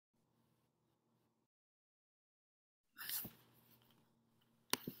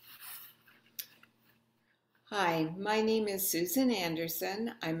Hi, my name is Susan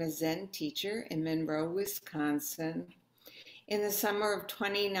Anderson. I'm a Zen teacher in Monroe, Wisconsin. In the summer of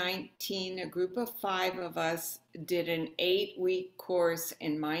 2019, a group of 5 of us did an 8-week course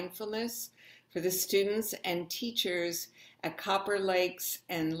in mindfulness for the students and teachers at Copper Lakes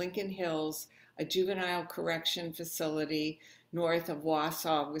and Lincoln Hills, a juvenile correction facility north of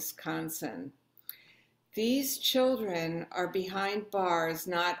Wausau, Wisconsin. These children are behind bars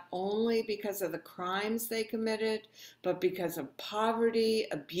not only because of the crimes they committed, but because of poverty,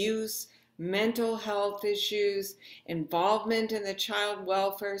 abuse, mental health issues, involvement in the child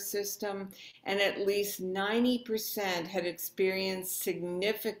welfare system, and at least 90% had experienced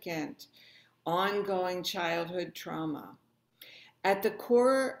significant ongoing childhood trauma. At the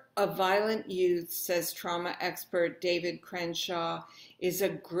core of violent youth, says trauma expert David Crenshaw, is a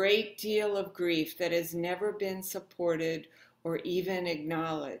great deal of grief that has never been supported or even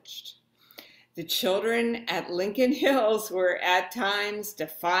acknowledged. The children at Lincoln Hills were at times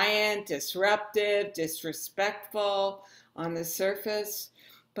defiant, disruptive, disrespectful on the surface,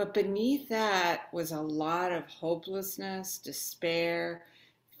 but beneath that was a lot of hopelessness, despair,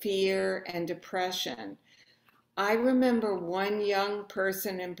 fear, and depression. I remember one young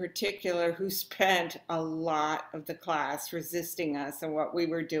person in particular who spent a lot of the class resisting us and what we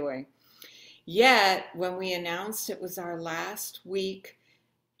were doing. Yet, when we announced it was our last week,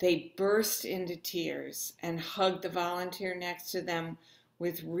 they burst into tears and hugged the volunteer next to them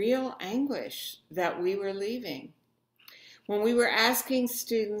with real anguish that we were leaving. When we were asking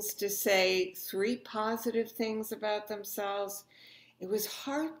students to say 3 positive things about themselves, it was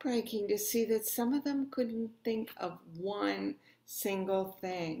heartbreaking to see that some of them couldn't think of one single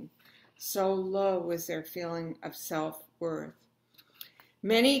thing. So low was their feeling of self-worth.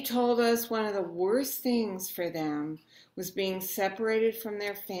 Many told us one of the worst things for them was being separated from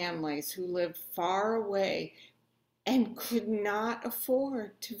their families who lived far away and could not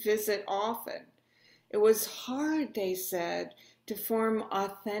afford to visit often. It was hard, they said, to form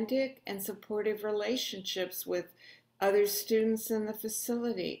authentic and supportive relationships with other students in the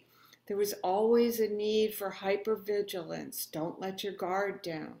facility. There was always a need for hypervigilance. Don't let your guard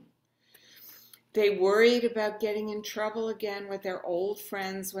down. They worried about getting in trouble again with their old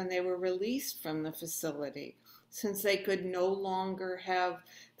friends when they were released from the facility, since they could no longer have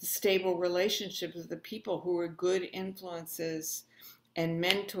the stable relationships with the people who were good influences and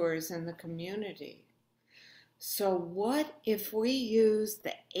mentors in the community. So what if we use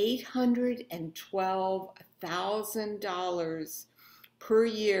the $812,000 per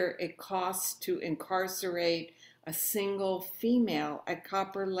year it costs to incarcerate a single female at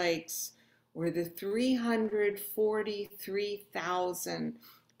Copper Lakes, or the $343,000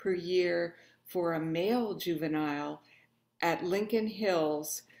 per year for a male juvenile at Lincoln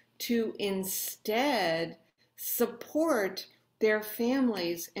Hills, to instead support their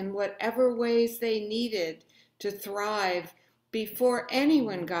families in whatever ways they needed to thrive before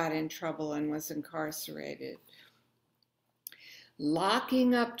anyone got in trouble and was incarcerated.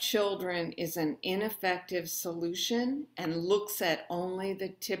 Locking up children is an ineffective solution and looks at only the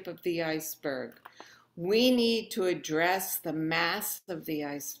tip of the iceberg. We need to address the mass of the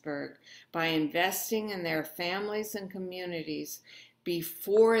iceberg by investing in their families and communities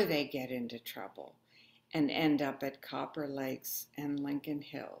before they get into trouble and end up at Copper Lakes and Lincoln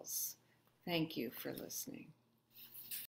Hills. Thank you for listening.